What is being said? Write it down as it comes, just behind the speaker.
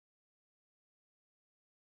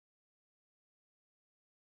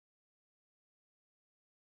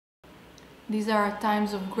These are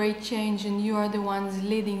times of great change, and you are the ones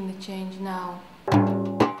leading the change now.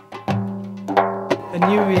 A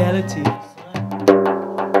new reality.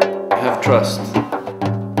 Have trust.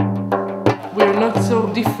 We are not so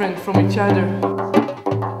different from each other.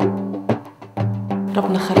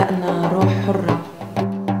 ربنا خلقنا روح حرة.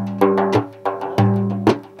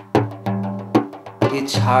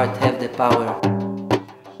 Each heart have the power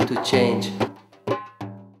to change.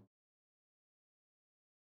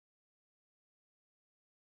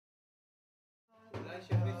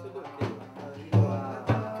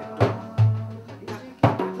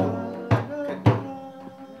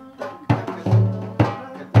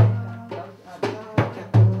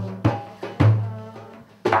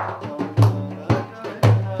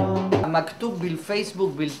 مكتوب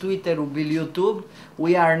بالفيسبوك بالتويتر وباليوتيوب.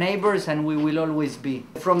 We are neighbors and we will always be.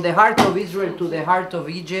 From the heart of Israel to the heart of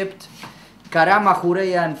Egypt. كرامة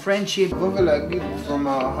חוריה and friendship. לבוא ולהגיד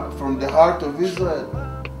from the heart of Israel.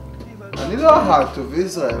 אני לא ה-heart of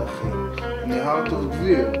Israel אחי, אני heart of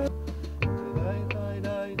Dvir.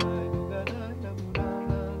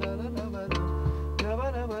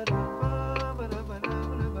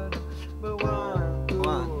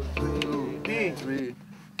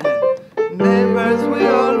 Neighbors we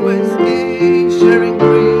always be, sharing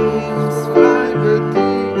dreams, fly with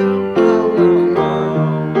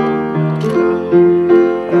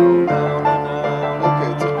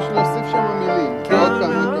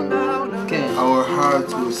Our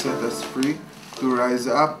hearts will set us free to rise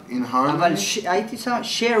up in harmony. אבל הייתי שם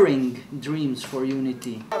sharing dreams for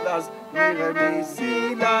unity.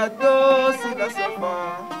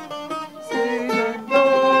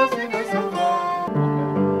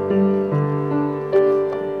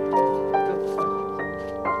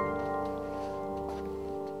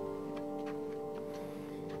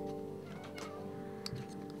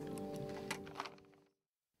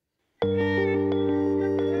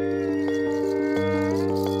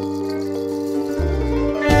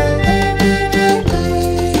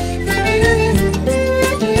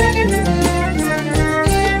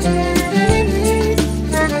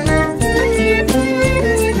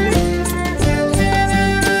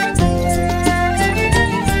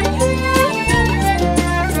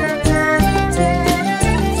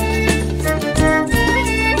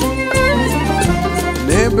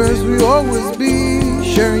 Neighbors we always be,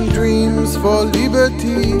 sharing dreams for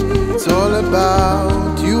liberty. It's all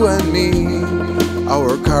about you and me.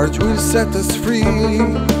 Our courage will set us free.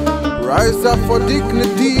 Rise up for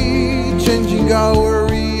dignity, changing our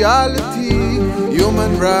reality.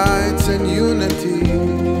 Human rights and unity.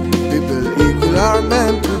 People equal are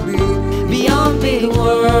meant to be. Beyond big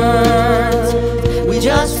words, we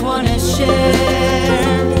just wanna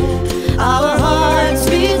share. Our hearts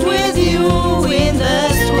beat with you in the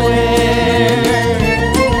square.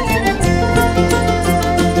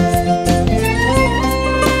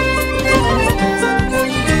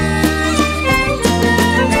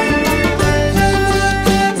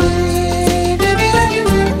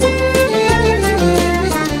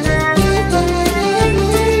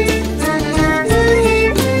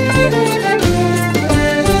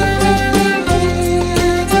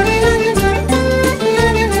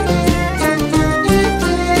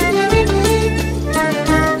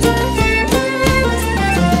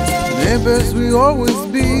 Neighbors we always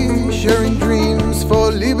be, sharing dreams for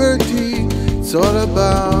liberty. It's all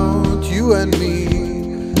about you and me.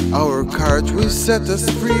 Our courage will set us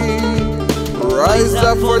free. Rise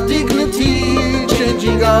up for dignity,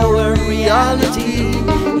 changing our reality.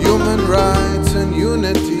 Human rights and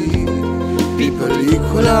unity. People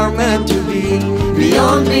equal are meant to be.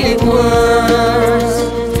 Beyond big words,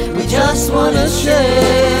 we just wanna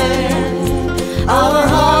share. Our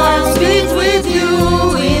hearts beat with you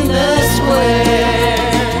in the square.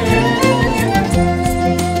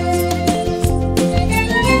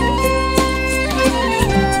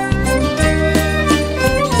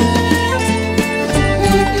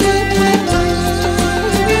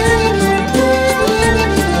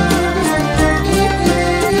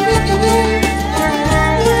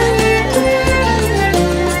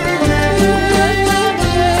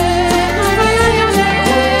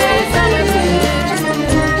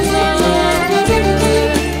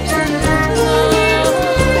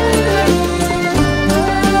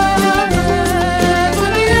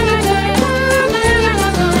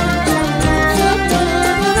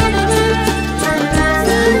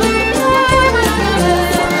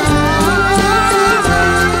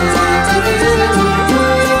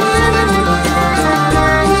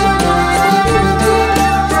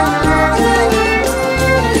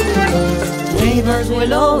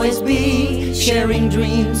 sharing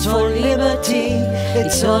dreams for liberty.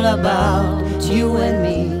 It's all about you and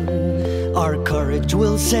me. Our courage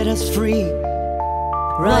will set us free.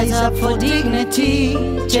 Rise up for dignity,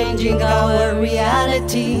 changing our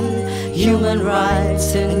reality. Human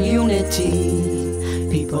rights and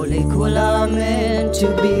unity. People equal are meant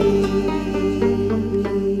to be.